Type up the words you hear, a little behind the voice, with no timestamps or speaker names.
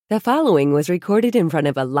The following was recorded in front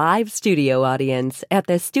of a live studio audience at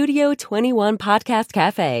the Studio 21 Podcast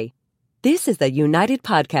Cafe. This is the United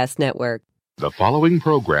Podcast Network. The following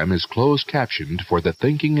program is closed captioned for the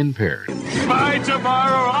thinking impaired. By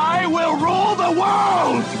tomorrow, I will rule the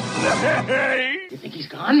world! You think he's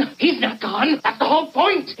gone? He's not gone. That's the whole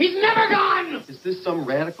point. He's never gone. Is this some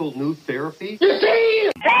radical new therapy? You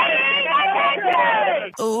see?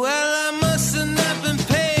 Well, I must have not been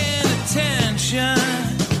paying attention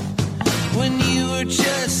when you were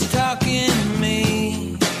just talking to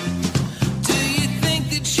me. Do you think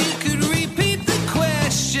that you could repeat the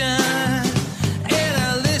question? And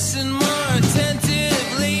I listen more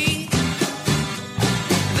attentively.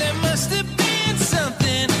 There must have been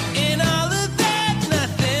something in all of that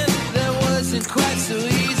nothing that wasn't quite so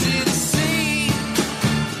easy to see.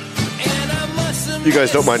 And I must have. You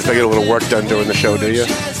guys don't mind if I get a little work done during the show, do you?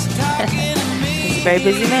 He's a very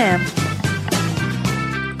busy man.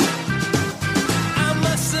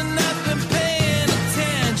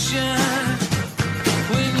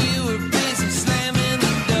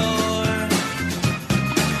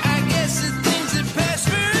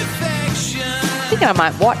 I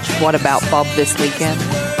might watch What About Bob this weekend.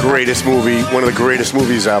 Greatest movie, one of the greatest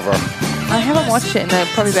movies ever. I haven't watched it in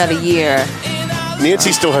probably about a year.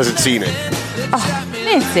 Nancy still hasn't seen it. Oh,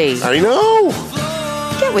 Nancy. I know.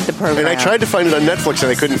 Get with the program. And I tried to find it on Netflix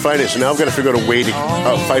and I couldn't find it, so now I've got to figure out a way to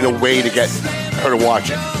find a way to get her to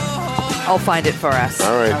watch it. I'll find it for us.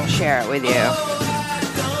 All right. I'll share it with you.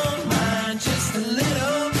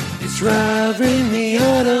 It's driving me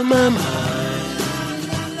out of my mind.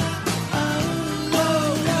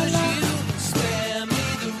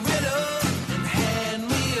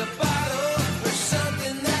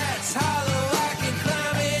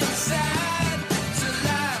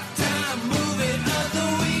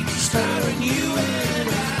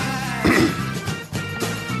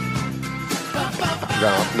 No,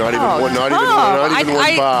 not even one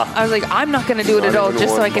bar. I was like, I'm not going to do it at all,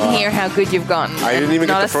 just so I can hear how good you've gotten. I didn't even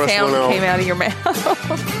get the first one out. Not a sound came out of your mouth.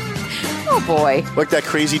 Oh, boy. Like that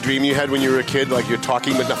crazy dream you had when you were a kid, like you're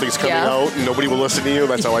talking but nothing's coming out and nobody will listen to you.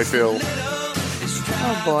 That's how I feel.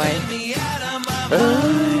 Oh, boy.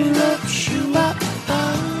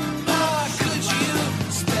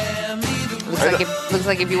 Looks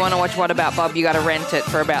like if you want to watch What About Bob, you got to rent it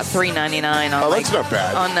for about $3.99 on that's not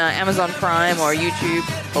bad. On Amazon Prime or YouTube.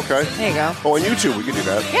 Okay. There you go. Oh, on YouTube we can do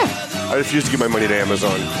that. Yeah. I refuse to give my money to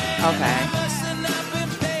Amazon. Okay.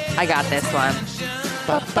 I got this one.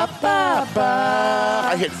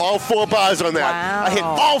 I hit all 4 bars on that. Wow. I hit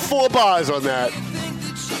all 4 bars on that.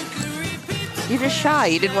 You're just shy.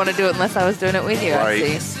 You didn't want to do it unless I was doing it with you. Right.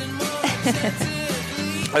 I see.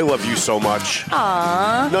 I love you so much.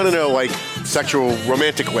 Aww. Not in a sexual,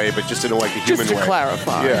 romantic way, but just in a human way. Just to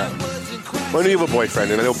clarify. Yeah. Well, I know you have a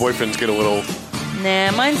boyfriend, and I know boyfriends get a little.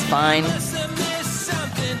 Nah, mine's fine.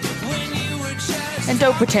 And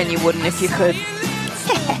don't pretend you wouldn't if you could.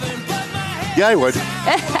 Yeah, I would.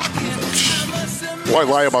 Why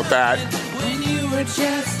lie about that?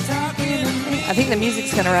 I think the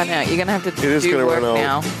music's going to run out. You're going to have to do work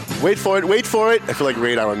now. Wait for it. Wait for it. I feel like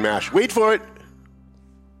radar on MASH. Wait for it.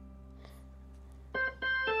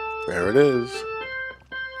 There it is.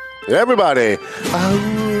 Everybody.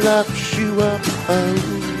 I'll lock you up.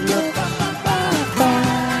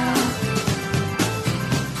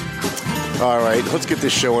 All right, let's get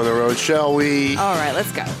this show on the road, shall we? All right,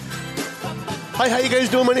 let's go. Hi, how you guys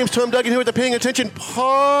doing? My name's Tom Duggan here with the Paying Attention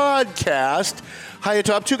Podcast. Hi,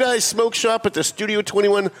 atop 2 guys smoke shop at the Studio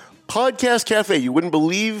 21 Podcast Cafe. You wouldn't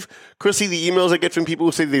believe, Chrissy, the emails I get from people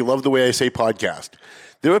who say they love the way I say podcast.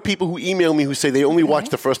 There are people who email me who say they only watch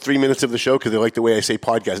the first 3 minutes of the show because they like the way I say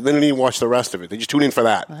podcast. And they don't even watch the rest of it. They just tune in for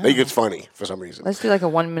that. They think it's funny for some reason. Let's do a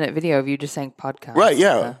 1-minute video of you just saying podcast. Right,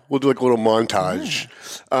 yeah. We'll do a little montage.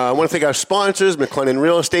 I want to thank our sponsors, McLennan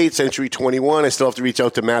Real Estate, Century 21. I still have to reach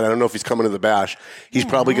out to Matt. I don't know if he's coming to the bash. He's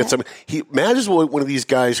probably got some. Matt is one of these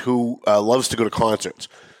guys who loves to go to concerts.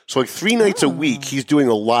 So 3 nights a week, he's doing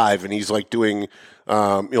a live, and he's doing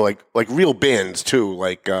real bands too,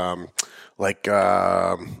 like old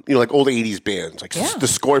 80s bands, the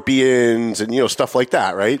Scorpions and, stuff like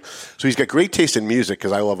that, right? So he's got great taste in music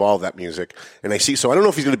because I love all of that music. And so I don't know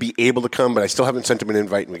if he's going to be able to come, but I still haven't sent him an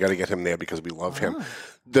invite, and we got to get him there because we love him.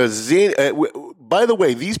 By the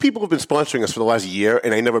way, these people have been sponsoring us for the last year,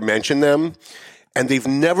 and I never mentioned them, and they've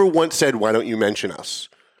never once said, why don't you mention us?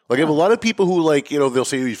 I have a lot of people who they'll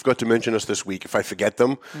say, you forgot to mention us this week if I forget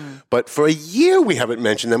them. But for a year, we haven't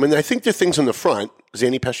mentioned them. And I think there are things in the front.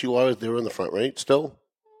 Zanny Pescilara, they're in the front, right? Still?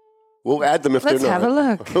 We'll add them if Let's they're not. have a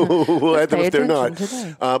look. We'll add them pay if they're not. attention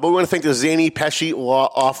today. But we want to thank the Zany Pesci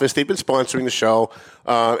Law Office. They've been sponsoring the show,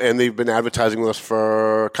 and they've been advertising with us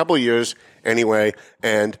for a couple of years anyway.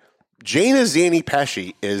 And Jana Zany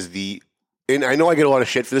Pesci is and I know I get a lot of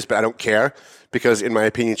shit for this, but I don't care because, in my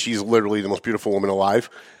opinion, she's literally the most beautiful woman alive.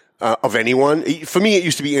 Of anyone. For me, it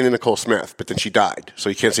used to be Anna Nicole Smith, but then she died. So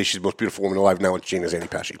you can't say she's the most beautiful woman alive. Now it's Jana Zany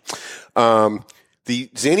Pesci.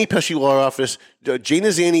 The Zany Pesci Law Office,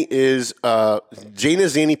 Jana Zany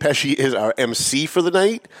Pesci is our MC for the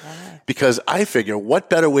night because I figure what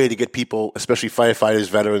better way to get people, especially firefighters,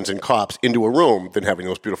 veterans, and cops, into a room than having the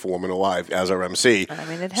most beautiful woman alive as our MC. I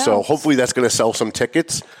mean, it helps. So hopefully that's going to sell some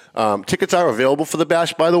tickets. Tickets are available for the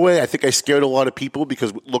bash, by the way. I think I scared a lot of people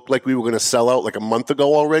because it looked like we were going to sell out like a month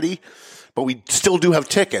ago already. But we still do have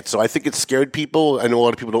tickets, so I think it scared people. I know a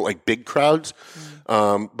lot of people don't like big crowds.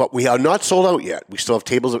 But we are not sold out yet. We still have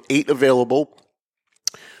tables of 8 available.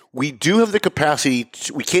 We do have the capacity.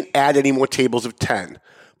 We can't add any more tables of 10,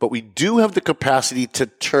 but we do have the capacity to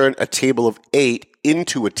turn a table of 8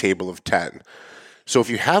 into a table of 10. So if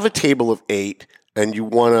you have a table of 8 and you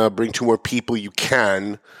want to bring 2 more people, you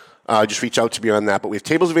can. Just reach out to me on that. But we have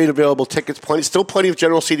tables of 8 available, tickets, still plenty of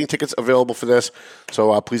general seating tickets available for this.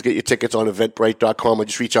 So please get your tickets on eventbrite.com or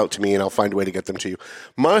just reach out to me and I'll find a way to get them to you.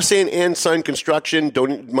 Marsan and Son Construction,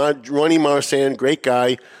 Ronnie Marsan, great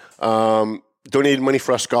guy. Donated money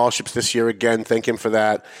for our scholarships this year again. Thank him for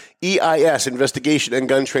that. EIS, Investigation and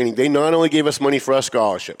Gun Training. They not only gave us money for our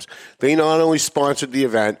scholarships, they not only sponsored the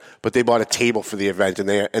event, but they bought a table for the event, and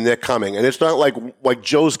they're coming. And it's not like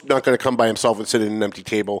Joe's not going to come by himself and sit at an empty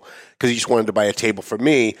table because he just wanted to buy a table for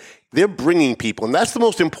me. They're bringing people, and that's the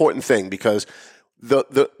most important thing because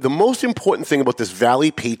the most important thing about this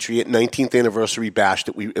Valley Patriot 19th anniversary bash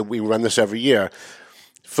that we run this every year,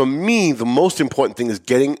 for me, the most important thing is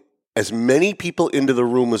getting as many people into the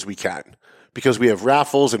room as we can because we have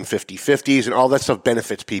raffles and 50-50s and all that stuff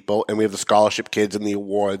benefits people, and we have the scholarship kids and the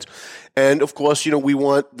awards. And, of course, we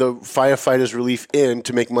want the Firefighters Relief Inn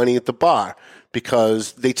to make money at the bar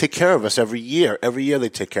because they take care of us every year. Every year they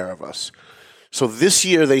take care of us. So this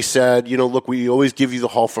year they said, look, we always give you the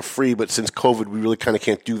hall for free, but since COVID, we really kind of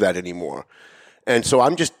can't do that anymore. And so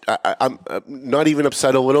I'm not even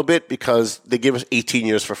upset a little bit because they gave us 18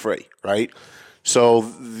 years for free, right? So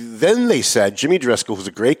then they said, Jimmy Driscoll, who's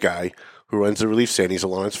a great guy, who runs the relief stand, he's a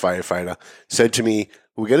Lawrence firefighter, said to me,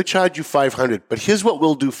 we're going to charge you $500, but here's what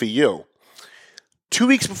we'll do for you. 2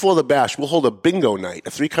 weeks before the bash, we'll hold a bingo night, a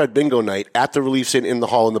 3-card bingo night at the relief stand in the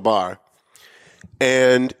hall in the bar.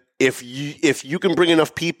 And if you can bring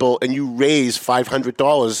enough people and you raise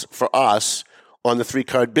 $500 for us on the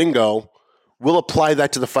 3-card bingo, we'll apply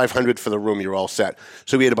that to the $500 for the room. You're all set.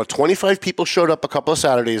 So we had about 25 people showed up a couple of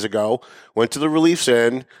Saturdays ago, went to the relief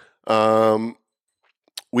inn.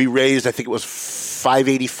 We raised, I think it was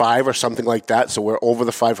 $585 or something like that. So we're over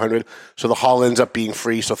the $500. So the hall ends up being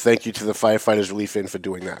free. So thank you to the Firefighters Relief Inn for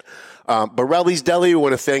doing that. Borelli's Deli, we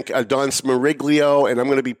want to thank Don Smariglio, and I'm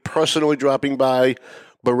going to be personally dropping by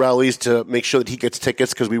Borelli's to make sure that he gets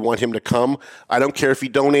tickets because we want him to come. I don't care if he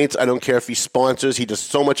donates. I don't care if he sponsors. He does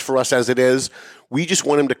so much for us as it is. We just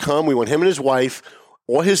want him to come. We want him and his wife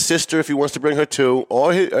or his sister if he wants to bring her too,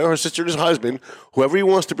 or her sister and his husband, whoever he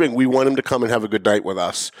wants to bring. We want him to come and have a good night with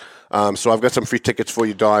us. So I've got some free tickets for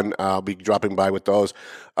you, Don. I'll be dropping by with those.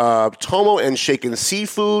 Tomo and Shaken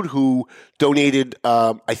Seafood, who donated,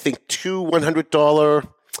 I think, two $100,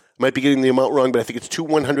 might be getting the amount wrong, but I think it's two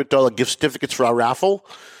 $100 gift certificates for our raffle.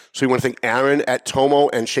 So we want to thank Aaron at Tomo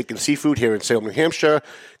and Shaken Seafood here in Salem, New Hampshire.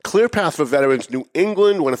 Clear Path for Veterans New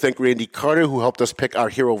England. We want to thank Randy Carter, who helped us pick our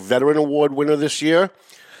Hero Veteran Award winner this year.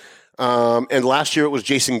 And last year it was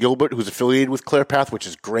Jason Gilbert, who's affiliated with Clear Path, which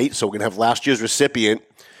is great. So we're going to have last year's recipient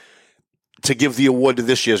to give the award to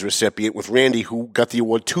this year's recipient with Randy, who got the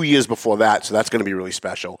award 2 years before that. So that's going to be really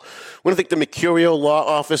special. I want to thank the Mercurio Law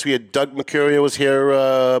Office. We had Doug Mercurio was here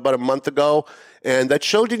about a month ago, and that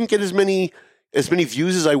show didn't get as many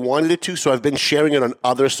views as I wanted it to, so I've been sharing it on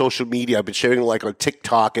other social media. I've been sharing it like on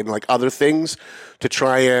TikTok and like other things to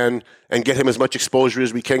try and get him as much exposure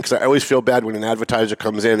as we can, because I always feel bad when an advertiser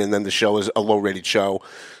comes in and then the show is a low-rated show.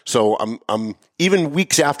 So I'm even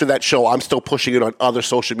weeks after that show, I'm still pushing it on other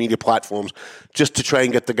social media platforms just to try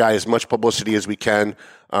and get the guy as much publicity as we can.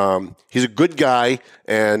 He's a good guy,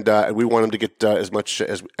 and we want him to get as much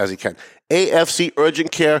as he can. AFC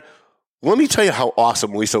Urgent Care. Let me tell you how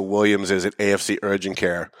awesome Lisa Williams is at AFC Urgent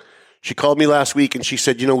Care. She called me last week and she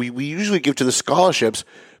said, we usually give to the scholarships,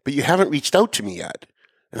 but you haven't reached out to me yet.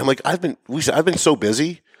 And I'm like, Lisa, I've been so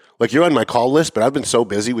busy. Like, you're on my call list, but I've been so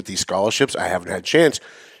busy with these scholarships, I haven't had a chance.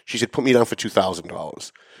 She said, put me down for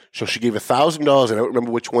 $2,000. So she gave $1,000, and I don't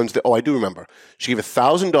remember which ones. I do remember. She gave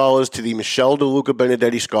 $1,000 to the Michelle DeLuca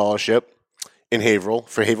Benedetti Scholarship in Haverhill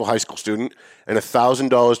for a Haverhill High School student, and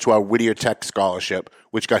 $1,000 to our Whittier Tech Scholarship,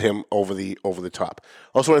 which got him over the top.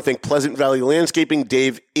 Also want to thank Pleasant Valley Landscaping.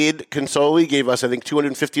 Dave Id Consoli gave us, I think,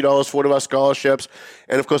 $250 for one of our scholarships.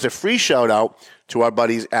 And, of course, a free shout-out to our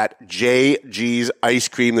buddies at JG's Ice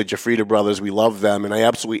Cream, the Jafrida brothers. We love them, and I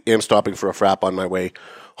absolutely am stopping for a frap on my way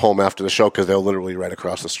home after the show because they're literally right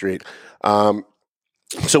across the street.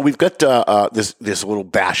 So we've got this little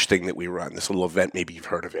bash thing that we run, this little event. Maybe you've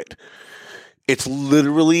heard of it. It's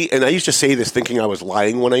literally, and I used to say this thinking I was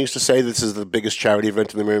lying when I used to say this is the biggest charity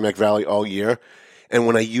event in the Merrimack Valley all year. And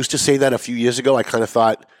when I used to say that a few years ago, I kind of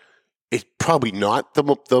thought it's probably not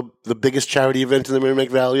the biggest charity event in the Merrimack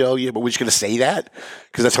Valley all year, but we're just going to say that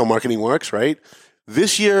because that's how marketing works, right?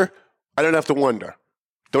 This year, I don't have to wonder.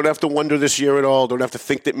 Don't have to wonder this year at all. Don't have to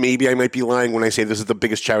think that maybe I might be lying when I say this is the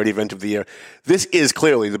biggest charity event of the year. This is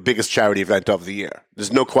clearly the biggest charity event of the year.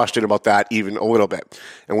 There's no question about that, even a little bit.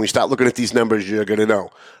 And when you start looking at these numbers, you're going to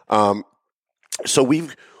know. So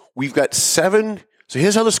we've got 7. So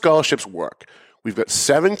here's how the scholarships work. We've got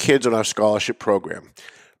 7 kids on our scholarship program.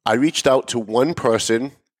 I reached out to one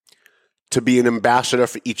person to be an ambassador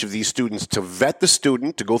for each of these students, to vet the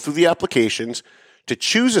student, to go through the applications, to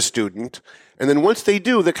choose a student, and then once they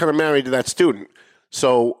do, they're kind of married to that student.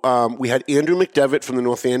 So we had Andrew McDevitt from the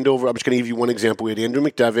North Andover. I'm just going to give you one example. We had Andrew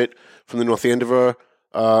McDevitt from the North Andover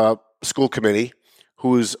School Committee,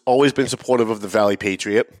 who's always been supportive of the Valley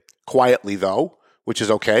Patriot, quietly though, which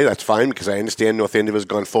is okay. That's fine because I understand North Andover's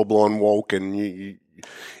gone full-blown woke, and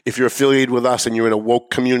if you're affiliated with us and you're in a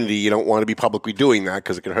woke community, you don't want to be publicly doing that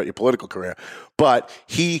because it can hurt your political career. But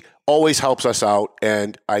he always helps us out,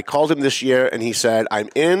 and I called him this year, and he said, I'm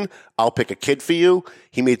in. I'll pick a kid for you.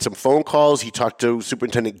 He made some phone calls. He talked to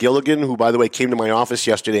Superintendent Gilligan, who, by the way, came to my office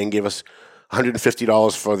yesterday and gave us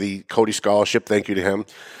 $150 for the Cody Scholarship. Thank you to him.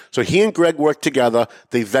 So he and Greg worked together.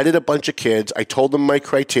 They vetted a bunch of kids. I told them my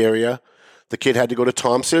criteria. The kid had to go to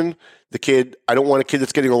Thompson. I don't want a kid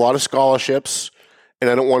that's getting a lot of scholarships, and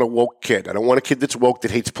I don't want a woke kid. I don't want a kid that's woke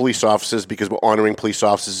that hates police officers because we're honoring police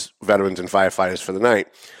officers, veterans, and firefighters for the night.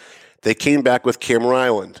 They came back with Cameron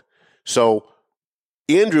Island. So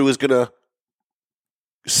Andrew is going to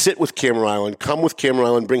sit with Cameron Island, come with Cameron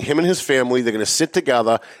Island, bring him and his family. They're going to sit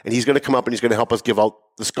together, and he's going to come up and he's going to help us give out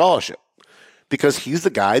the scholarship because he's the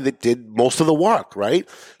guy that did most of the work, right?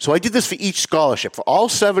 So I did this for each scholarship. For all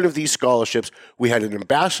 7 of these scholarships, we had an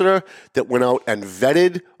ambassador that went out and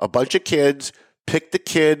vetted a bunch of kids, picked the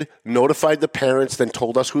kid, notified the parents, then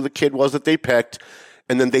told us who the kid was that they picked.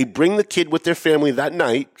 And then they bring the kid with their family that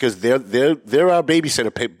night because they're our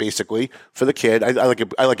babysitter basically for the kid. I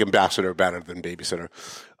like ambassador better than babysitter.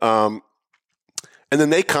 And then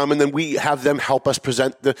they come and then we have them help us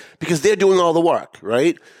present because they're doing all the work,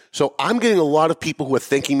 right? So I'm getting a lot of people who are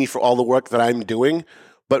thanking me for all the work that I'm doing,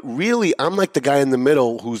 but really I'm like the guy in the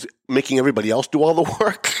middle who's making everybody else do all the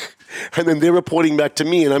work, and then they're reporting back to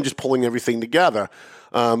me, and I'm just pulling everything together.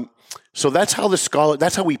 So that's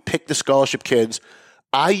how we pick the scholarship kids.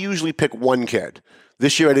 I usually pick one kid.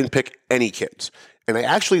 This year I didn't pick any kids. And I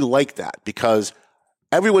actually like that because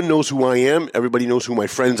everyone knows who I am. Everybody knows who my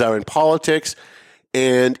friends are in politics.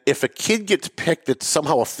 And if a kid gets picked that's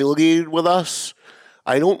somehow affiliated with us,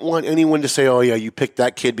 I don't want anyone to say, oh, yeah, you picked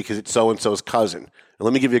that kid because it's so-and-so's cousin. And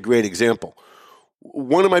let me give you a great example.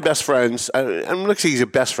 One of my best friends, I'm not going to say he's a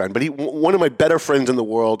best friend, but one of my better friends in the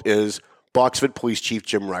world is Boxford Police Chief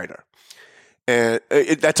Jim Ryder. And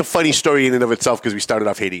that's a funny story in and of itself because we started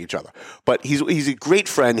off hating each other. But he's a great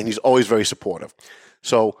friend, and he's always very supportive.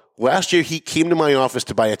 So last year he came to my office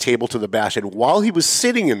to buy a table to the bash, and while he was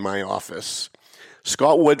sitting in my office,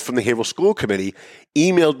 Scott Wood from the Haverhill School Committee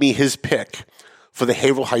emailed me his pick for the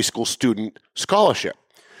Haverhill High School Student Scholarship.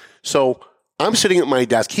 So I'm sitting at my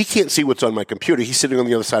desk. He can't see what's on my computer. He's sitting on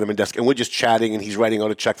the other side of my desk, and we're just chatting, and he's writing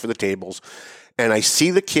out a check for the tables. And I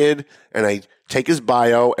see the kid, and I take his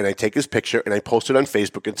bio, and I take his picture, and I post it on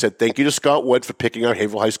Facebook and said, thank you to Scott Wood for picking our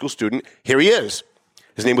Haverhill High School student. Here he is.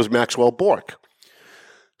 His name was Maxwell Bork.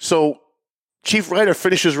 So Chief Ryder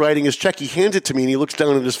finishes writing his check. He hands it to me, and he looks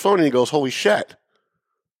down at his phone, and he goes, holy shit.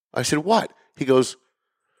 I said, what? He goes,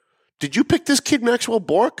 did you pick this kid, Maxwell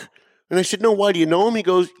Bork? And I said, no, why do you know him? He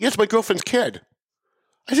goes, yeah, it's my girlfriend's kid.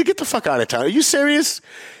 I said, get the fuck out of town. Are you serious?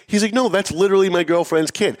 He's like, no, that's literally my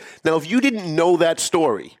girlfriend's kid. Now, if you didn't know that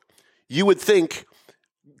story, you would think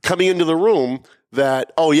coming into the room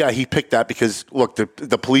that, oh, yeah, he picked that because, look,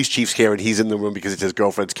 the police chief's here and he's in the room because it's his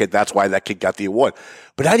girlfriend's kid. That's why that kid got the award.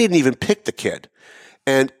 But I didn't even pick the kid.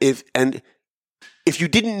 And if you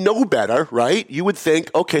didn't know better, right, you would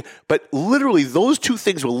think, okay, but literally those two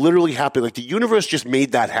things will literally happen. Like the universe just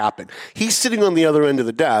made that happen. He's sitting on the other end of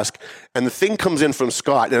the desk, and the thing comes in from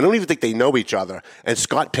Scott, and I don't even think they know each other, and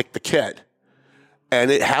Scott picked the kid. And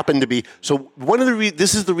it happened to be, so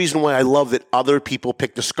this is the reason why I love that other people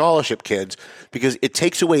pick the scholarship kids, because it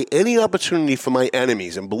takes away any opportunity for my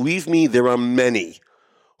enemies. And believe me, there are many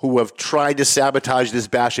who have tried to sabotage this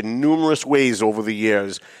bash in numerous ways over the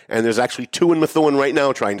years. And there's actually 2 in Methuen right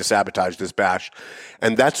now trying to sabotage this bash.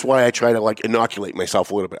 And that's why I try to inoculate myself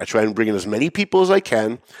a little bit. I try and bring in as many people as I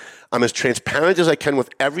can. I'm as transparent as I can with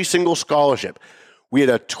every single scholarship. We had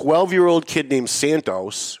a 12-year-old kid named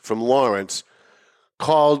Santos from Lawrence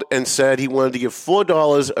called and said he wanted to give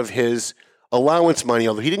 $4 of his allowance money,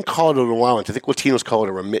 although he didn't call it an allowance. I think Latinos call it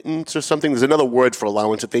a remittance or something. There's another word for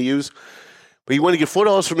allowance that they use. But he wanted to give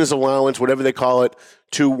 $4 from his allowance, whatever they call it,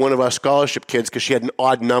 to one of our scholarship kids because she had an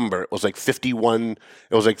odd number. It was like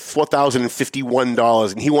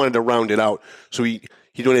 $4,051, and he wanted to round it out. So he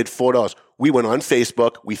donated $4. We went on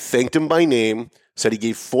Facebook. We thanked him by name, said he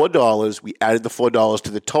gave $4. We added the $4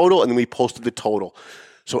 to the total, and then we posted the total.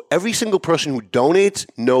 So every single person who donates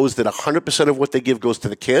knows that 100% of what they give goes to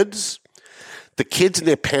the kids. The kids and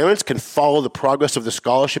their parents can follow the progress of the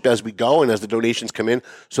scholarship as we go and as the donations come in,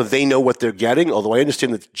 so they know what they're getting, although I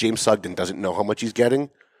understand that James Sugden doesn't know how much he's getting.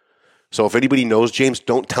 So if anybody knows James,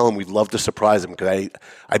 don't tell him. We'd love to surprise him, because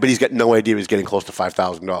I bet he's got no idea he's getting close to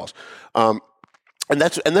 $5,000. And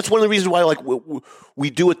that's one of the reasons why we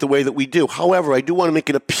do it the way that we do. However, I do want to make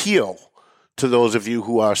an appeal to those of you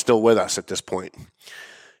who are still with us at this point.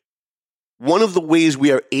 One of the ways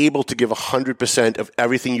we are able to give 100% of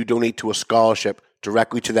everything you donate to a scholarship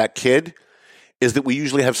directly to that kid is that we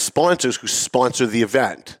usually have sponsors who sponsor the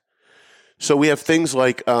event. So we have things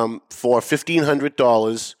like for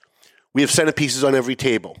 $1,500, we have centerpieces on every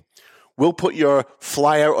table. We'll put your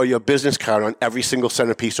flyer or your business card on every single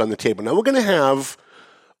centerpiece on the table. Now, we're going to have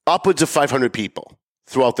upwards of 500 people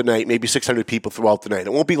throughout the night, maybe 600 people throughout the night.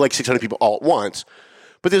 It won't be like 600 people all at once.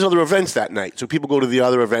 But there's other events that night. So people go to the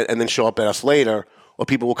other event and then show up at us later, or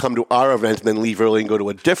people will come to our event and then leave early and go to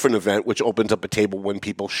a different event, which opens up a table when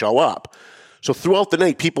people show up. So throughout the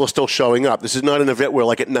night, people are still showing up. This is not an event where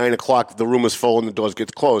at 9 o'clock, the room is full and the doors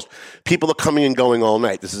get closed. People are coming and going all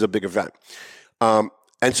night. This is a big event.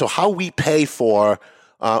 And so how we pay for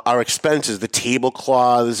our expenses, the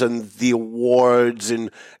tablecloths and the awards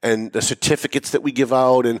and the certificates that we give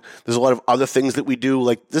out, and there's a lot of other things that we do.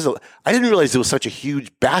 I didn't realize there was such a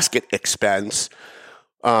huge basket expense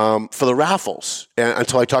for the raffles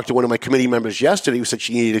until I talked to one of my committee members yesterday who said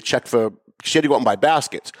she needed to she had to go out and buy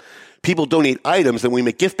baskets. People donate items, then we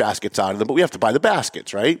make gift baskets out of them, but we have to buy the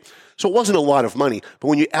baskets, right? So it wasn't a lot of money, but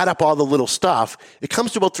when you add up all the little stuff, it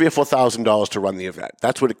comes to about $3,000 or $4,000 to run the event.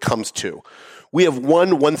 That's what it comes to. We have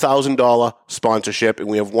one $1,000 sponsorship, and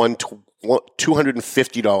we have one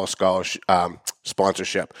 $250 scholarship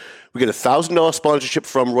sponsorship. We get a $1,000 sponsorship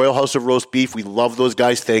from Royal House of Roast Beef. We love those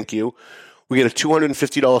guys. Thank you. We get a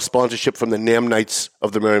 $250 sponsorship from the Nam Knights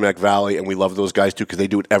of the Merrimack Valley, and we love those guys too because they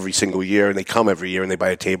do it every single year, and they come every year, and they buy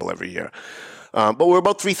a table every year. But we're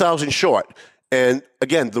about $3,000 short. And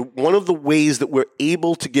again, one of the ways that we're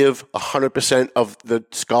able to give 100% of the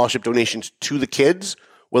scholarship donations to the kids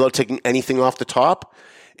without taking anything off the top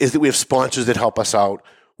is that we have sponsors that help us out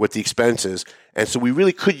with the expenses. And so we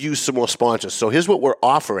really could use some more sponsors. So here's what we're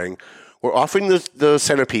offering. We're offering the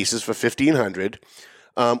centerpieces for $1,500.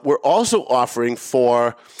 We're also offering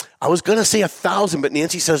for, I was going to say 1,000, but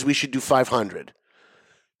Nancy says we should do 500.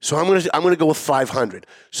 So I'm going to go with 500.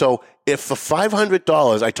 So if for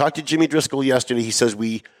 $500, I talked to Jimmy Driscoll yesterday. He says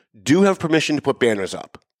we do have permission to put banners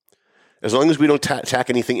up, as long as we don't tack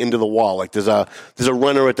anything into the wall. Like there's a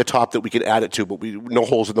runner at the top that we can add it to, but no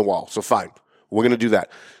holes in the wall. So fine, we're going to do that.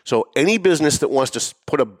 So any business that wants to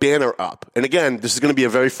put a banner up, and again, this is going to be a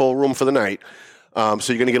very full room for the night. So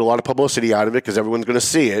you're going to get a lot of publicity out of it because everyone's going to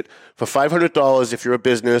see it. For $500, if you're a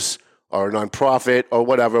business or a nonprofit or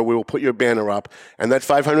whatever, we will put your banner up, and that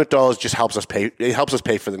 $500 just helps us pay. It helps us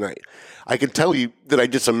pay for the night. I can tell you that I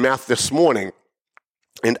did some math this morning,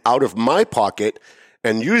 and out of my pocket,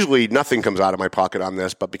 and usually nothing comes out of my pocket on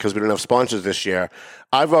this, but because we don't have sponsors this year,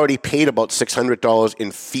 I've already paid about $600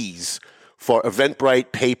 in fees for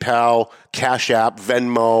Eventbrite, PayPal, Cash App,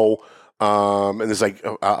 Venmo, and there's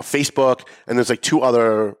Facebook, and there's 2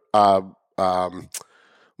 other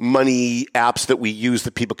money apps that we use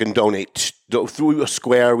that people can donate through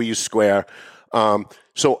Square. We use Square.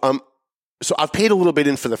 So I've paid a little bit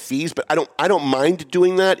in for the fees, but I don't mind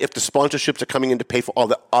doing that if the sponsorships are coming in to pay for all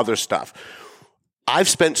the other stuff. I've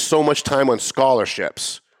spent so much time on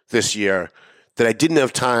scholarships this year that I didn't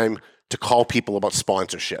have time to call people about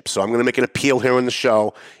sponsorships. So I'm going to make an appeal here on the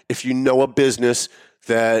show. If you know a business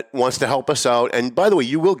that wants to help us out, and by the way,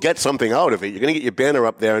 you will get something out of it. You're going to get your banner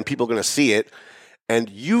up there and people are going to see it. And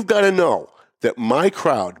you've got to know that my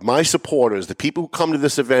crowd, my supporters, the people who come to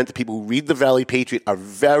this event, the people who read the Valley Patriot are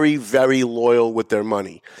very, very loyal with their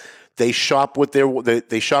money. They shop with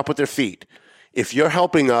their feet. If you're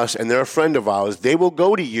helping us and they're a friend of ours, they will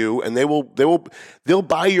go to you and they'll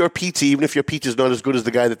buy your pizza even if your pizza is not as good as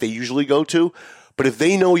the guy that they usually go to. But if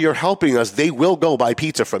they know you're helping us, they will go buy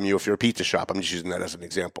pizza from you if you're a pizza shop. I'm just using that as an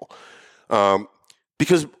example.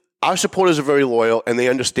 Because our supporters are very loyal and they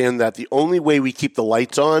understand that the only way we keep the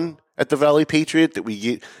lights on at the Valley Patriot, that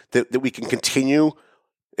we can continue,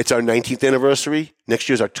 it's our 19th anniversary. Next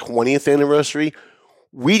year's our 20th anniversary.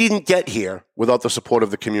 We didn't get here without the support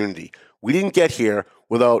of the community. We didn't get here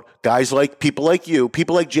without guys like people like you,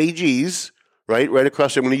 people like JG's, right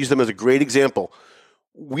across there. I'm going to use them as a great example.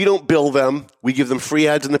 We don't bill them. We give them free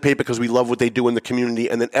ads in the paper because we love what they do in the community.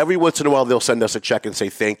 And then every once in a while, they'll send us a check and say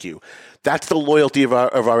thank you. That's the loyalty of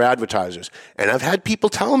our advertisers. And I've had people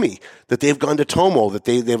tell me that they've gone to Tomo, that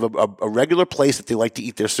they have a regular place that they like to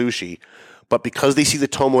eat their sushi. But because they see the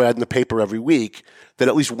Tomo ad in the paper every week, that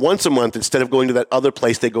at least once a month, instead of going to that other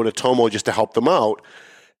place, they go to Tomo just to help them out.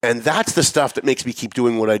 And that's the stuff that makes me keep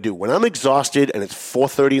doing what I do. When I'm exhausted and it's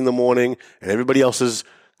 4:30 in the morning and everybody else is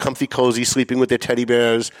comfy, cozy, sleeping with their teddy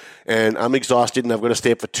bears, and I'm exhausted and I've got to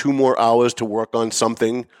stay up for 2 more hours to work on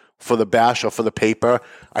something for the bash or for the paper,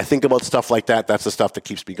 I think about stuff like that. That's the stuff that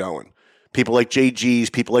keeps me going. People like JG's,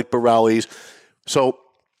 people like Borelli's. So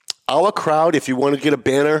our crowd, if you want to get a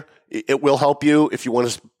banner, it will help you. If you want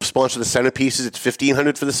to sponsor the centerpieces, it's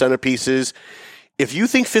 $1,500 for the centerpieces. If you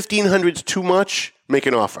think $1,500 is too much, make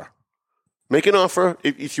an offer. Make an offer.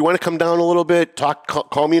 If you want to come down a little bit,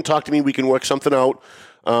 call me and talk to me. We can work something out.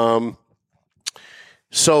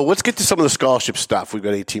 So let's get to some of the scholarship stuff. We've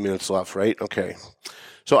got 18 minutes left, right? Okay.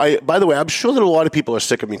 So by the way, I'm sure that a lot of people are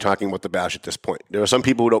sick of me talking about the bash at this point. There are some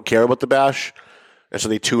people who don't care about the bash, and so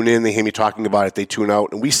they tune in, they hear me talking about it, they tune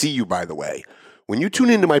out, and we see you, by the way. When you tune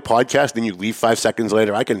into my podcast and you leave 5 seconds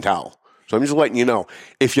later, I can tell. So I'm just letting you know.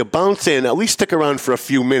 If you bounce in, at least stick around for a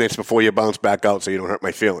few minutes before you bounce back out so you don't hurt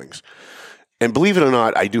my feelings. And believe it or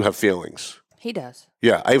not, I do have feelings. He does.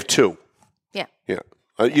 Yeah, I have 2. Yeah. Yeah.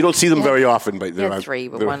 You don't see them very often, but there are 3,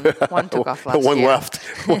 but one took off last one year.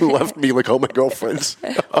 One left me like all my girlfriends.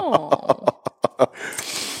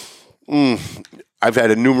 I've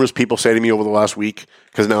had numerous people say to me over the last week,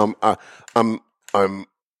 because now I'm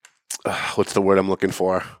what's the word I'm looking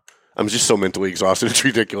for? I'm just so mentally exhausted. It's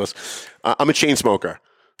ridiculous. I'm a chain smoker.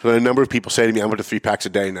 So a number of people say to me, I'm up to 3 packs a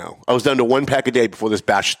day now. I was down to 1 pack a day before this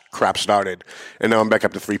bash crap started. And now I'm back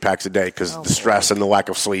up to 3 packs a day because the stress and the lack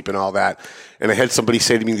of sleep and all that. And I had somebody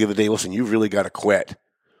say to me the other day, listen, you've really got to quit.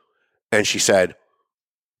 And she said,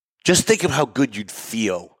 just think of how good you'd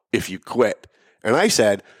feel if you quit. And I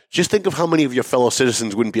said, just think of how many of your fellow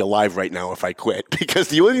citizens wouldn't be alive right now if I quit. Because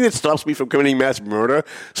the only thing that stops me from committing mass murder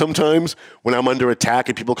sometimes when I'm under attack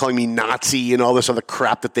and people calling me Nazi and all this other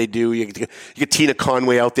crap that they do, you get Tina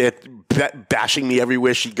Conway out there bashing me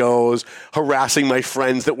everywhere she goes, harassing my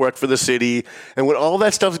friends that work for the city. And when all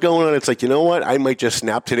that stuff's going on, it's like, you know what? I might just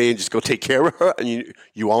snap today and just go take care of her. And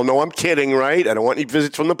you all know I'm kidding, right? I don't want any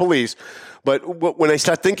visits from the police. But when I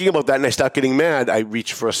start thinking about that and I start getting mad, I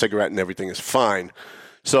reach for a cigarette and everything is fine.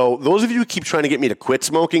 So those of you who keep trying to get me to quit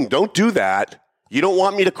smoking, don't do that. You don't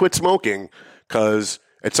want me to quit smoking because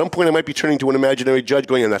at some point I might be turning to an imaginary judge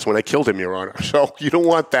going, and that's when I killed him, Your Honor. So you don't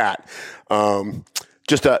want that.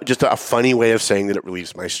 Just a funny way of saying that it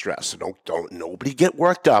relieves my stress. So don't nobody get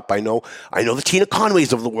worked up. I know the Tina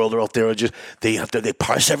Conways of the world are out there. They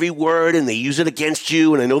parse every word and they use it against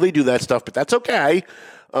you, and I know they do that stuff, but that's okay.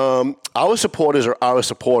 Our supporters are our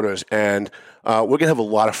supporters, and we're going to have a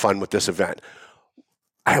lot of fun with this event.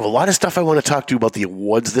 I have a lot of stuff I want to talk to you about the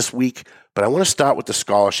awards this week, but I want to start with the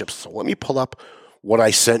scholarships. So let me pull up what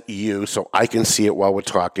I sent you so I can see it while we're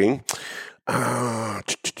talking.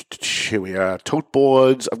 Here we are. Tote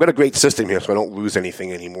boards. I've got a great system here so I don't lose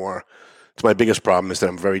anything anymore. It's my biggest problem is that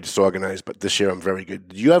I'm very disorganized, but this year I'm very good.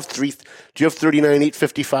 Do you have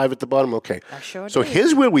 39,855 at the bottom? Okay. I sure so do.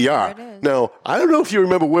 Here's where we are. Now, I don't know if you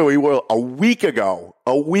remember where we were a week ago.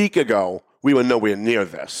 We were nowhere near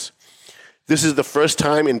this. This is the first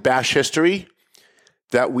time in Bash history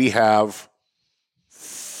that we have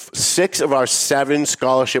 6 of our 7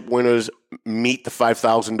 scholarship winners meet the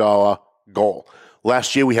 $5,000 goal.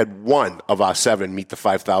 Last year, we had 1 of our 7 meet the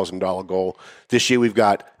 $5,000 goal. This year, we've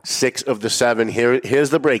got 6 of the 7. Here's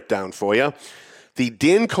the breakdown for you. The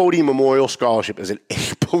Dan Cody Memorial Scholarship is,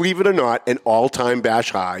 believe it or not, an all-time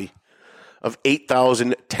Bash high. of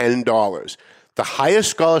 $8,010. The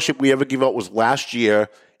highest scholarship we ever gave out was last year.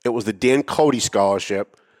 It was the Dan Cody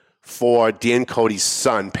Scholarship for Dan Cody's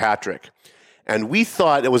son, Patrick. And we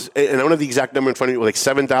thought it was, and I don't have the exact number in front of me, it was like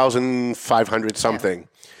 7,500 something. Yeah.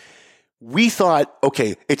 We thought,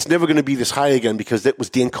 okay, it's never going to be this high again because it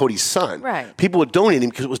was Dan Cody's son. Right. People were donating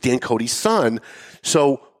because it was Dan Cody's son.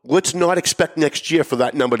 So let's not expect next year for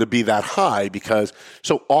that number to be that high because,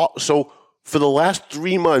 so for the last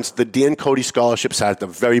 3 months, the Dan Cody Scholarship sat at the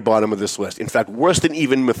very bottom of this list. In fact, worse than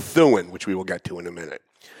even Methuen, which we will get to in a minute.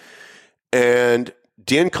 And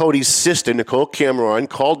Dan Cody's sister, Nicole Cameron,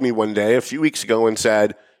 called me one day a few weeks ago and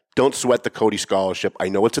said, don't sweat the Cody Scholarship. I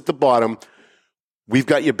know it's at the bottom. We've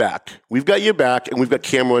got your back. We've got your back, and we've got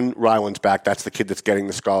Cameron Ryland's back. That's the kid that's getting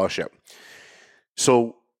the scholarship.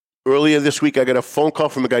 So earlier this week, I got a phone call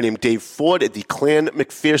from a guy named Dave Ford at the Clan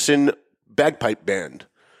McPherson Bagpipe Band,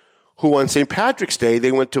 who on St. Patrick's Day,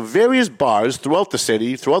 they went to various bars throughout the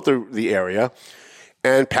city, throughout the area,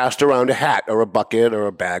 and passed around a hat or a bucket or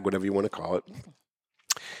a bag, whatever you want to call it,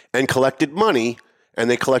 and collected money, and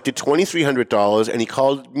they collected $2,300, and he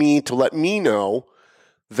called me to let me know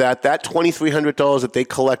that $2,300 that they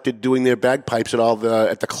collected doing their bagpipes at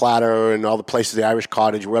the Clatter and all the places, the Irish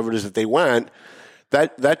Cottage, wherever it is that they went,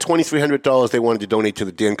 that $2,300 they wanted to donate to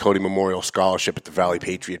the Dan Cody Memorial Scholarship at the Valley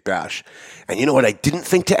Patriot Bash. And you know what I didn't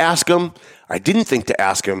think to ask him? I didn't think to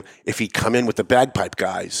ask him if he'd come in with the bagpipe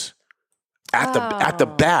guys at the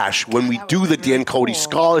bash when we do the Dan Cody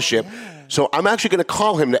Scholarship. Yeah. So I'm actually going to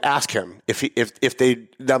call him to ask him if they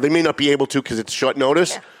now they may not be able to because it's short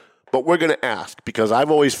notice, but we're going to ask because I've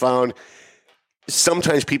always found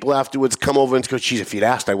sometimes people afterwards come over and go, geez, if you'd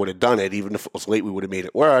asked, I would have done it. Even if it was late, we would have made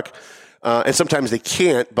it work. And sometimes they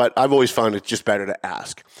can't, but I've always found it's just better to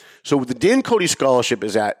ask. So the Dan Cody Scholarship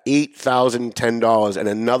is at $8,010, and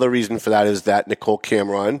another reason for that is that Nicole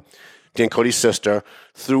Cameron, Dan Cody's sister,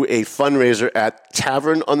 threw a fundraiser at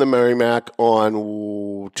Tavern on the Merrimack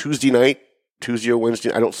on Tuesday or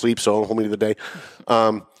Wednesday. I don't sleep, so I'll hold me to the day.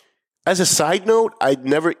 As a side note, I'd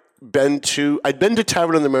been to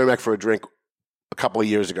Tavern on the Merrimack for a drink a couple of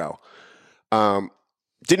years ago.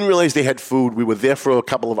 Didn't realize they had food. We were there for a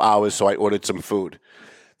couple of hours, so I ordered some food.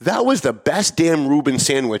 That was the best damn Reuben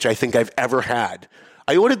sandwich I think I've ever had.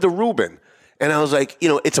 I ordered the Reuben, and I was like,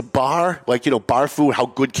 it's a bar, bar food, how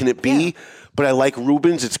good can it be? Yeah. But I like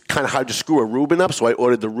Reubens. It's kind of hard to screw a Reuben up, so I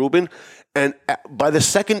ordered the Reuben. And by the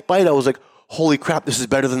second bite, I was like, holy crap, this is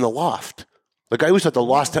better than the Loft. Like I always thought the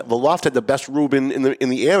Loft had the best Reuben in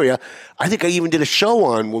the area. I think I even did a show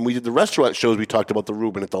on when we did the restaurant shows. We talked about the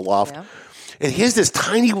Reuben at the Loft. Yeah. And here's this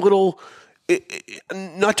tiny little,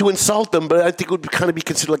 not to insult them, but I think it would kind of be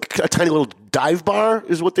considered like a tiny little dive bar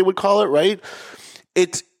is what they would call it, right?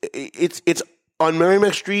 It's on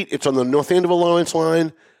Merrimack Street. It's on the North Andover Lawrence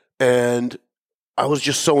line, and I was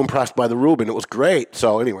just so impressed by the Reuben. It was great.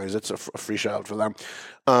 So, anyways, it's a free shout out for them.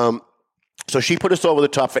 So she put us over the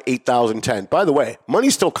top for $8,010. By the way,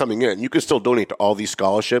 money's still coming in. You can still donate to all these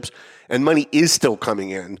scholarships, and money is still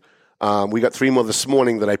coming in. We got 3 more this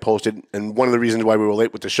morning that I posted, and one of the reasons why we were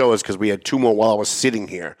late with the show is because we had 2 more while I was sitting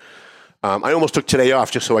here. I almost took today off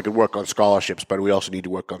just so I could work on scholarships, but we also need to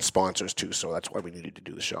work on sponsors too, so that's why we needed to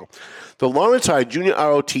do the show. The Lawrence High Junior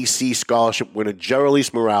ROTC Scholarship winner, Geraldine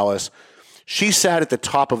Morales, she sat at the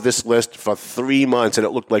top of this list for 3 months, and it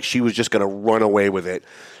looked like she was just going to run away with it.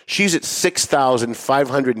 She's at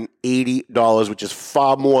 $6,580, which is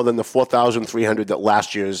far more than the $4,300 that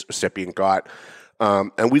last year's recipient got.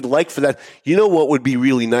 And we'd like for that. You know what would be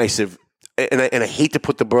really nice if, and I hate to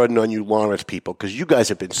put the burden on you Lawrence people, because you guys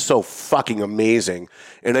have been so fucking amazing,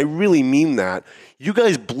 and I really mean that. You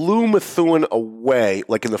guys blew Methuen away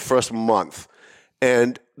like in the first month,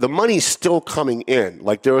 and the money's still coming in.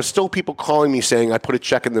 Like there are still people calling me saying, I put a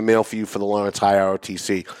check in the mail for you for the Lawrence High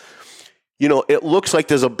ROTC. It looks like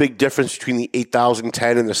there's a big difference between the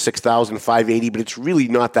 $8,010 and the $6,580, but it's really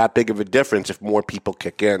not that big of a difference if more people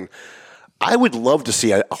kick in. I would love to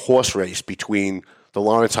see a horse race between the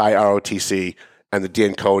Lawrence High ROTC and the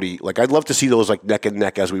Dan Cody. Like, I'd love to see those like neck and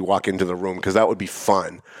neck as we walk into the room because that would be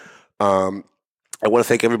fun. I want to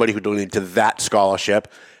thank everybody who donated to that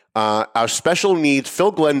scholarship. Our special needs,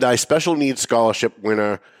 Phil Glendy, special needs scholarship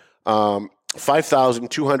winner,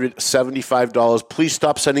 $5,275. Please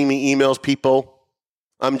stop sending me emails, people.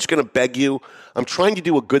 I'm just going to beg you. I'm trying to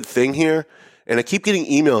do a good thing here. And I keep getting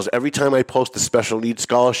emails every time I post a special needs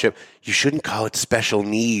scholarship. You shouldn't call it special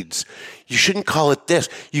needs. You shouldn't call it this.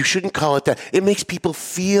 You shouldn't call it that. It makes people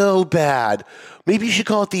feel bad. Maybe you should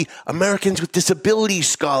call it the Americans with Disabilities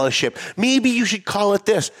Scholarship. Maybe you should call it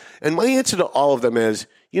this. And my answer to all of them is,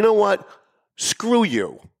 you know what? Screw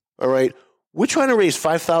you. All right? we're trying to raise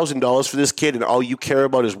 $5,000 for this kid, and all you care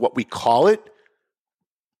about is what we call it.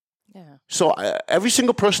 Yeah. So every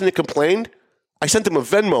single person that complained, I sent them a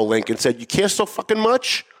Venmo link and said, you care so fucking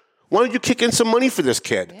much? Why don't you kick in some money for this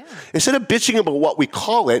kid? Yeah. Instead of bitching about what we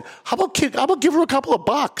call it, how about give her a couple of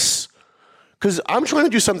bucks? Because I'm trying to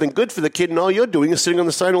do something good for the kid, and all you're doing is sitting on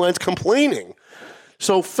the sidelines complaining.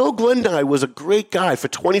 So Phil Glendie was a great guy. For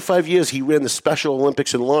 25 years, he ran the Special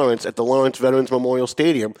Olympics in Lawrence at the Lawrence Veterans Memorial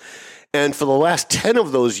Stadium. And for the last 10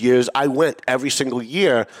 of those years, I went every single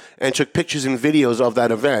year and took pictures and videos of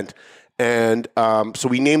that event. And so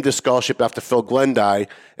we named this scholarship after Phil Glendie,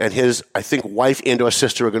 and his, I think, wife and or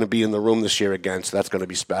sister are going to be in the room this year again, so that's going to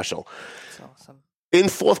be special. That's awesome. In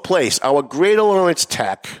fourth place, our Greater Lawrence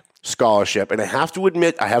Tech scholarship, and I have to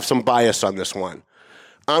admit I have some bias on this one.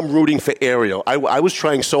 I'm rooting for Ariel. I was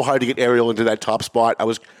trying so hard to get Ariel into that top spot.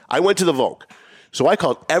 I went to the Vogue. So I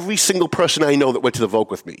called every single person I know that went to the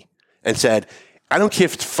Vogue with me and said, I don't care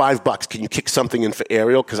if it's $5. Can you kick something in for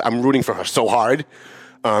Ariel? Because I'm rooting for her so hard.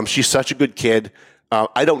 She's such a good kid.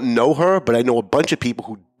 I don't know her, but I know a bunch of people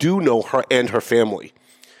who do know her and her family.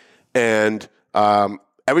 And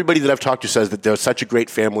everybody that I've talked to says that they're such a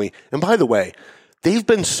great family. And by the way, they've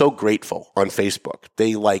been so grateful on Facebook.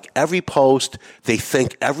 They like every post. They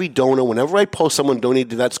thank every donor. Whenever I post someone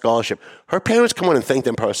donated to that scholarship, her parents come on and thank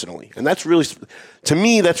them personally. And that's really, to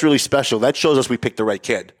me, that's really special. That shows us we picked the right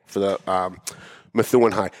kid for the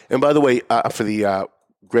Methuen High. And by the way, for the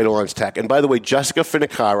Greater Lawrence Tech. And by the way, Jessica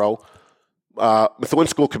Finicaro, Methuen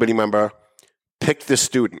School Committee member, picked this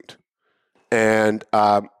student. And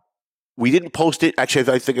we didn't post it.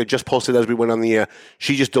 Actually, I think I just posted as we went on the air.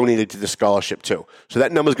 She just donated to the scholarship, too. So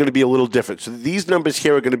that number is going to be a little different. So these numbers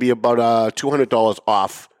here are going to be about $200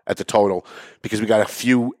 off at the total because we got a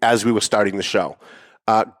few as we were starting the show.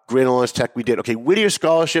 Greater Lawrence Tech, we did. Okay, Whittier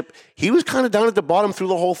Scholarship, he was kind of down at the bottom through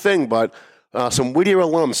the whole thing, but some Whittier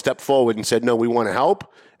alums stepped forward and said, no, we want to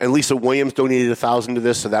help. And Lisa Williams donated $1,000 to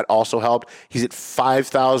this, so that also helped. He's at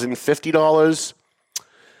 $5,050.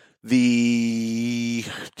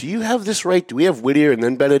 Do you have this right? Do we have Whittier and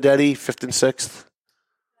then Benedetti, 5th and 6th?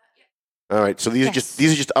 All right, so these are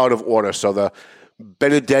just out of order. So the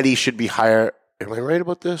Benedetti should be higher. Am I right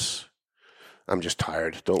about this? I'm just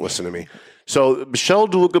tired. Don't listen to me. So Michelle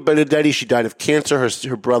DeLuca Benedetti, she died of cancer.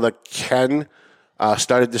 Her brother Ken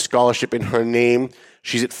started the scholarship in her name.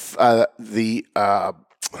 She's at the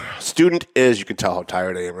student is, you can tell how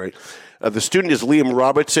tired I am, right? The student is Liam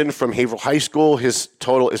Robertson from Haverhill High School. His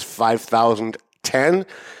total is $5,010,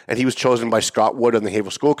 and he was chosen by Scott Wood on the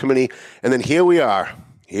Haverhill School Committee. And then here we are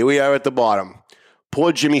at the bottom.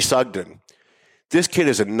 Poor Jimmy Sugden. This kid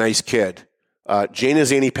is a nice kid. Jana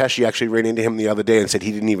Zani Pesci actually ran into him the other day and said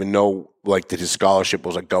he didn't even know that his scholarship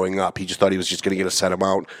was going up. He just thought he was just going to get a set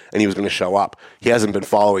amount and he was going to show up. He hasn't been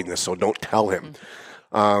following this, so don't tell him.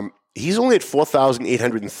 He's only at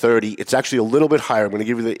 $4,830. It's actually a little bit higher. I'm going to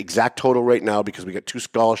give you the exact total right now because we got 2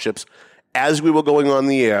 scholarships as we were going on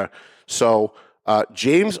the air. So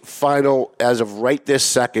James' final, as of right this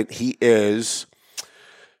second, he is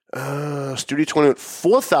Studio 21,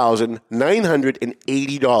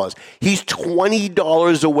 $4,980. He's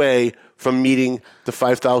 $20 away from meeting the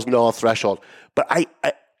 $5,000 threshold. But I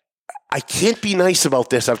can't be nice about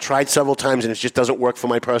this. I've tried several times and it just doesn't work for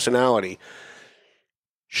my personality.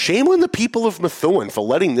 Shame on the people of Methuen for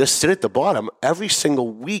letting this sit at the bottom every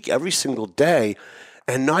single week, every single day,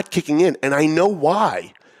 and not kicking in. And I know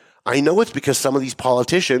why. I know it's because some of these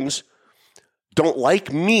politicians don't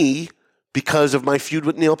like me because of my feud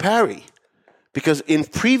with Neil Perry. Because in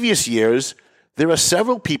previous years, there are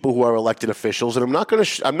several people who are elected officials, and I'm not going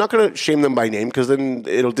to shame them by name because then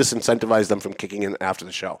it'll disincentivize them from kicking in after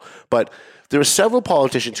the show. But there are several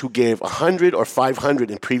politicians who gave $100 or $500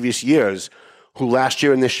 in previous years who last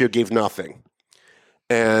year and this year gave nothing.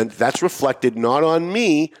 And that's reflected not on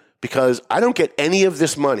me because I don't get any of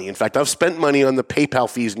this money. In fact, I've spent money on the PayPal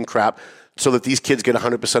fees and crap so that these kids get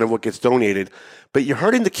 100% of what gets donated. But you're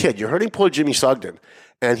hurting the kid. You're hurting poor Jimmy Sugden.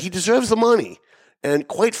 And he deserves the money. And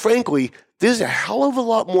quite frankly, there's a hell of a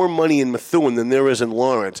lot more money in Methuen than there is in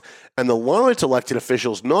Lawrence. And the Lawrence elected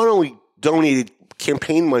officials not only donated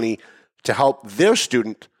campaign money to help their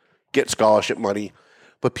student get scholarship money,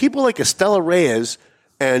 but people like Estella Reyes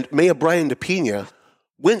and Mayor Brian DePina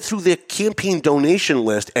went through their campaign donation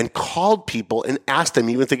list and called people and asked them,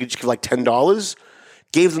 even if they could just give like $10,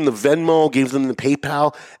 gave them the Venmo, gave them the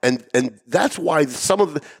PayPal, and that's why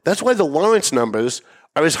that's why the Lawrence numbers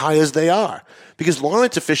are as high as they are. Because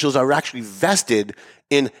Lawrence officials are actually vested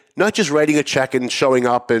in not just writing a check and showing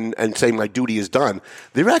up and saying my duty is done.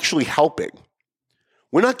 They're actually helping.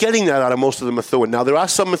 We're not getting that out of most of the Methuen. Now, there are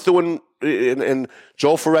some Methuen and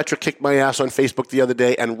Joel Ferretra kicked my ass on Facebook the other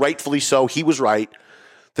day, and rightfully so. He was right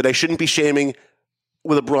that I shouldn't be shaming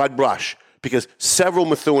with a broad brush, because several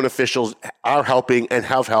Methuen officials are helping and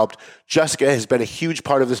have helped. Jessica has been a huge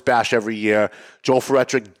part of this bash every year. Joel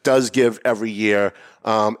Ferretra does give every year.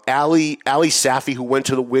 Ali Safi, who went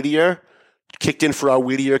to the Whittier, kicked in for our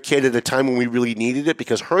Whittier kid at a time when we really needed it,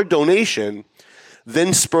 because her donation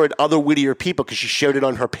then spurred other Whittier people, because she shared it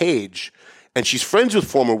on her page. And she's friends with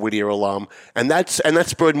former Whittier alum, and that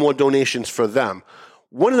spurred more donations for them.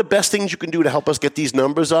 One of the best things you can do to help us get these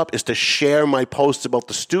numbers up is to share my posts about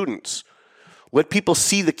the students. Let people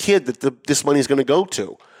see the kid that this money is going to go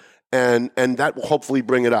to, and that will hopefully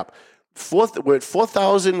bring it up. We're at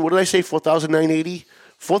 4,000. What did I say? 4,980.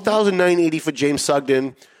 4,980 for James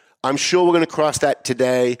Sugden. I'm sure we're going to cross that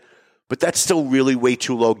today, but that's still really way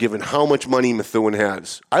too low given how much money Methuen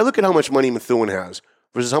has. I look at how much money Methuen has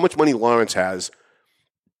versus how much money Lawrence has.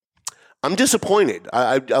 I'm disappointed.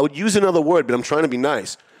 I would use another word, but I'm trying to be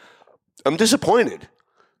nice. I'm disappointed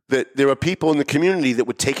that there are people in the community that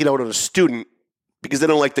would take it out on a student because they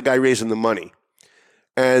don't like the guy raising the money.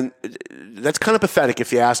 And that's kind of pathetic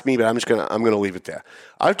if you ask me, but I'm gonna leave it there.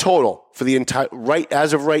 Our total for the entire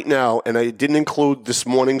as of right now, and I didn't include this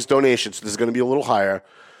morning's donation, so this is going to be a little higher.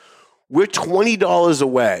 We're $20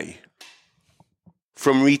 away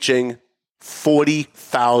from reaching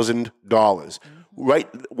 $40,000. Right,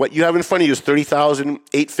 what you have in front of you is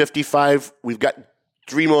 $30,855. We've got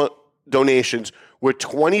 3 more donations. We're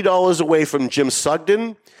 $20 away from Jim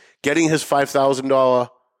Sugden getting his $5,000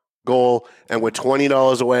 goal, and we're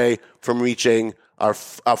 $20 away from reaching our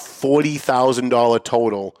 $40,000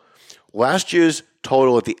 total. Last year's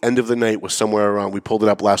total at the end of the night was somewhere around, we pulled it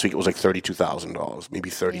up last week, it was like $32,000,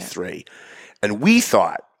 maybe $33,000. Yeah. And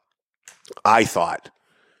I thought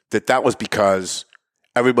that was because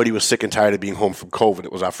everybody was sick and tired of being home from COVID.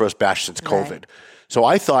 It was our first bash since COVID. Right. So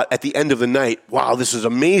I thought at the end of the night, wow, this is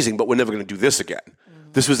amazing, but we're never going to do this again.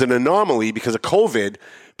 Mm-hmm. This was an anomaly because of COVID.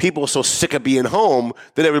 People were so sick of being home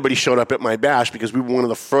that everybody showed up at my bash because we were one of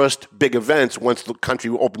the first big events once the country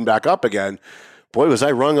opened back up again. Boy, was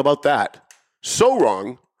I wrong about that. So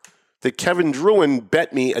wrong that Kevin Druin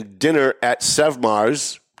bet me a dinner at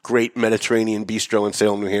Sevmar's, great Mediterranean bistro in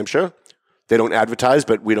Salem, New Hampshire. They don't advertise,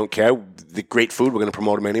 but we don't care. The great food, we're going to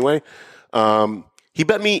promote them anyway. He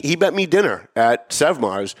bet me dinner at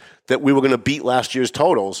Sevmar's that we were going to beat last year's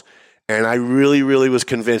totals, and I really, really was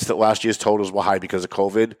convinced that last year's totals were high because of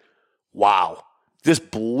COVID. Wow. This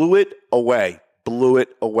blew it away,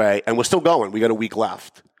 and we're still going. We got a week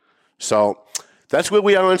left. So that's where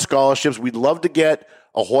we are on scholarships. We'd love to get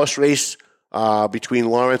a horse race between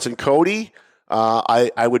Lawrence and Cody.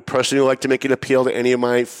 I would personally like to make an appeal to any of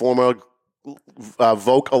my former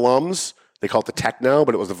Voc alums. They call it the Tech now,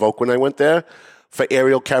 but it was the Voc when I went there. For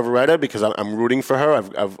Ariel Cavaretta, because I'm rooting for her.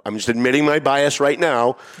 I'm just admitting my bias right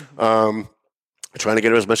now. Trying to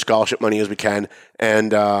get her as much scholarship money as we can,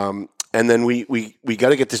 and then we got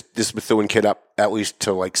to get this Methuen kid up at least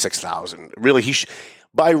to like 6,000. Really,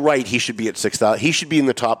 by right he should be at 6,000. He should be in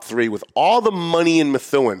the top 3 with all the money in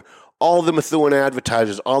Methuen, all the Methuen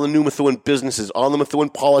advertisers, all the new Methuen businesses, all the Methuen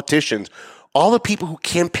politicians, all the people who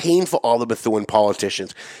campaign for all the Methuen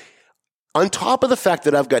politicians. On top of the fact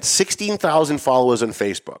that I've got 16,000 followers on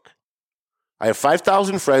Facebook, I have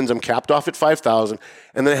 5,000 friends, I'm capped off at 5,000,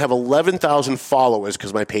 and then I have 11,000 followers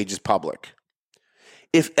because my page is public.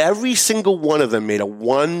 If every single one of them made a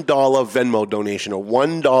 $1 Venmo donation or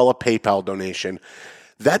 $1 PayPal donation,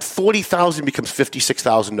 that 40,000 becomes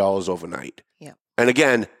 $56,000 overnight. Yeah. And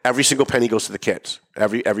again, every single penny goes to the kids,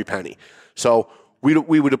 every penny. So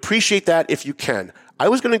we would appreciate that if you can. I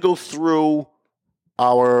was going to go through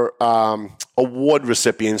our award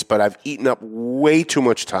recipients, but I've eaten up way too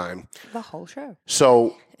much time. The whole show.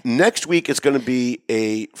 So next week it's going to be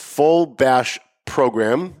a full bash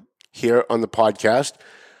program here on the podcast.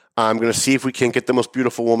 I'm going to see if we can get the most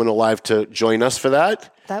beautiful woman alive to join us for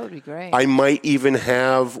that. That would be great. I might even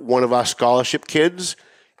have one of our scholarship kids.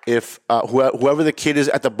 If whoever the kid is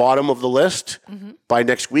at the bottom of the list, by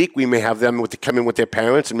next week, we may have them come in with their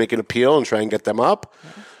parents and make an appeal and try and get them up.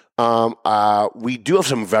 We do have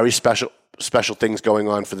some very special things going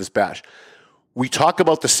on for this bash. We talk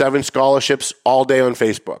about the 7 scholarships all day on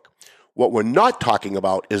Facebook. What we're not talking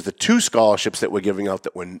about is the 2 scholarships that we're giving out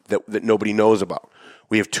that nobody knows about.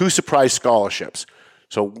 We have 2 surprise scholarships.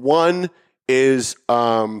 So one is,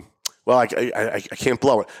 I can't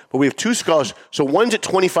blow it, but we have 2 scholarships. So one's at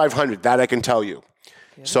 $2,500. That I can tell you.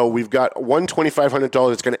 Yeah. So we've got one $2,500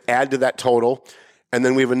 that's going to add to that total. And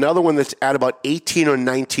then we have another one that's at about $1,800 or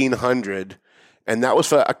 $1,900, and that was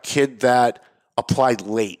for a kid that applied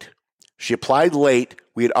late. She applied late.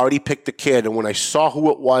 We had already picked the kid, and when I saw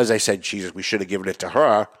who it was, I said, Jesus, we should have given it to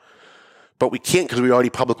her. But we can't because we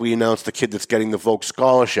already publicly announced the kid that's getting the Volk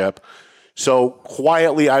scholarship. So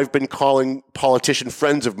quietly, I've been calling politician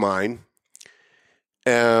friends of mine,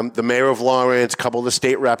 the mayor of Lawrence, a couple of the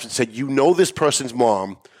state reps, and said, you know this person's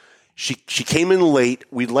mom. She came in late.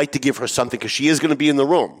 We'd like to give her something because she is going to be in the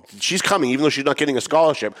room. She's coming, even though she's not getting a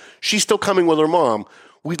scholarship. She's still coming with her mom.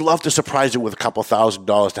 We'd love to surprise her with a couple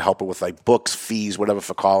 $1,000 to help her with like books, fees, whatever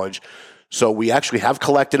for college. So we actually have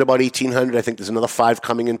collected about $1,800. I think there's another 5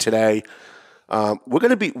 coming in today.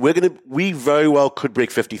 We very well could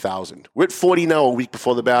break 50,000. We're at 40 now, a week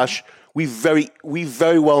before the bash. We very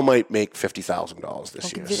well might make $50,000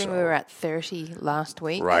 this year. Considering we were at 30 last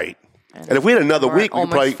week. Right. And if we had another week, we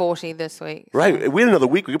could probably 40 this week. Right. If we had another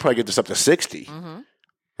week, we could probably get this up to 60. Mm-hmm.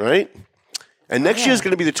 Right? And next year is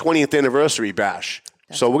going to be the 20th anniversary bash.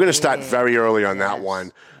 So we're going to start very early on that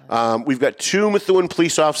one. We've got 2 Methuen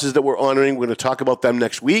police officers that we're honoring. We're going to talk about them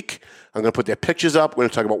next week. I'm going to put their pictures up. We're going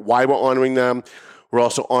to talk about why we're honoring them. We're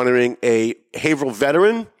also honoring a Haverhill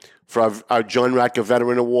veteran for our John Radke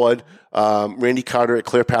Veteran Award. Randy Carter at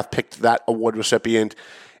ClearPath picked that award recipient.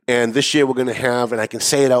 And this year we're going to have, and I can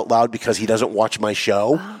say it out loud because he doesn't watch my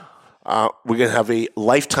show, we're going to have a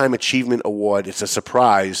Lifetime Achievement Award. It's a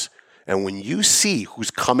surprise. And when you see who's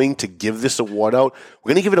coming to give this award out, we're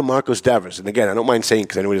going to give it to Marcos Devers. And again, I don't mind saying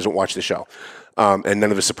because I know he doesn't watch the show. And none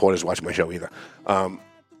of his supporters watch my show either.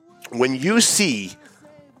 When you see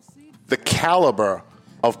the caliber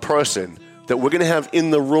of person that we're going to have in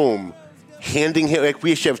the room handing him, like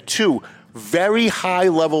we should have 2 very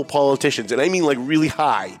high-level politicians, and I mean like really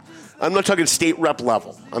high. I'm not talking state rep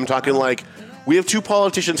level. I'm talking like we have 2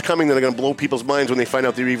 politicians coming that are going to blow people's minds when they find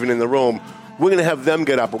out they're even in the room. We're going to have them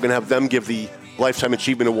get up. We're going to have them give the Lifetime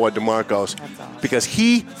Achievement Award to Marcos because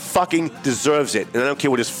he fucking deserves it. And I don't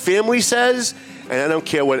care what his family says, and I don't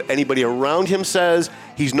care what anybody around him says.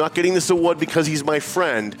 He's not getting this award because he's my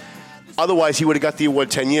friend. Otherwise, he would have got the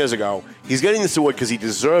award 10 years ago. He's getting this award because he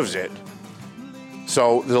deserves it.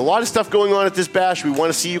 So there's a lot of stuff going on at this bash. We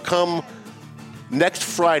want to see you come next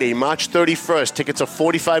Friday, March 31st. Tickets are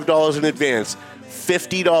 $45 in advance,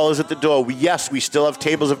 $50 at the door. Yes, we still have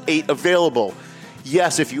tables of 8 available.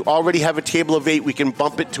 Yes, if you already have a table of 8, we can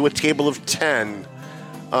bump it to a table of 10.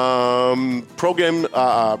 Program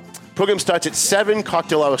starts at 7.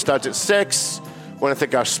 Cocktail hour starts at 6. Want to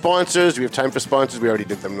thank our sponsors. We have time for sponsors. We already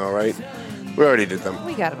did them, though, right? We already did them.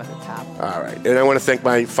 We got them at the top. All right. And I want to thank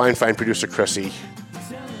my fine producer, Chrissy.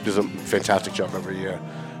 Does a fantastic job every year.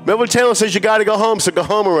 Melvin Taylor says you got to go home, so go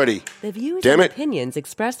home already. The views and opinions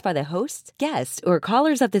expressed by the hosts, guests, or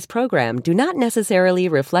callers of this program do not necessarily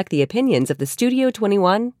reflect the opinions of the Studio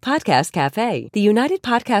 21 Podcast Cafe, the United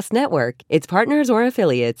Podcast Network, its partners, or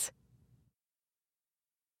affiliates.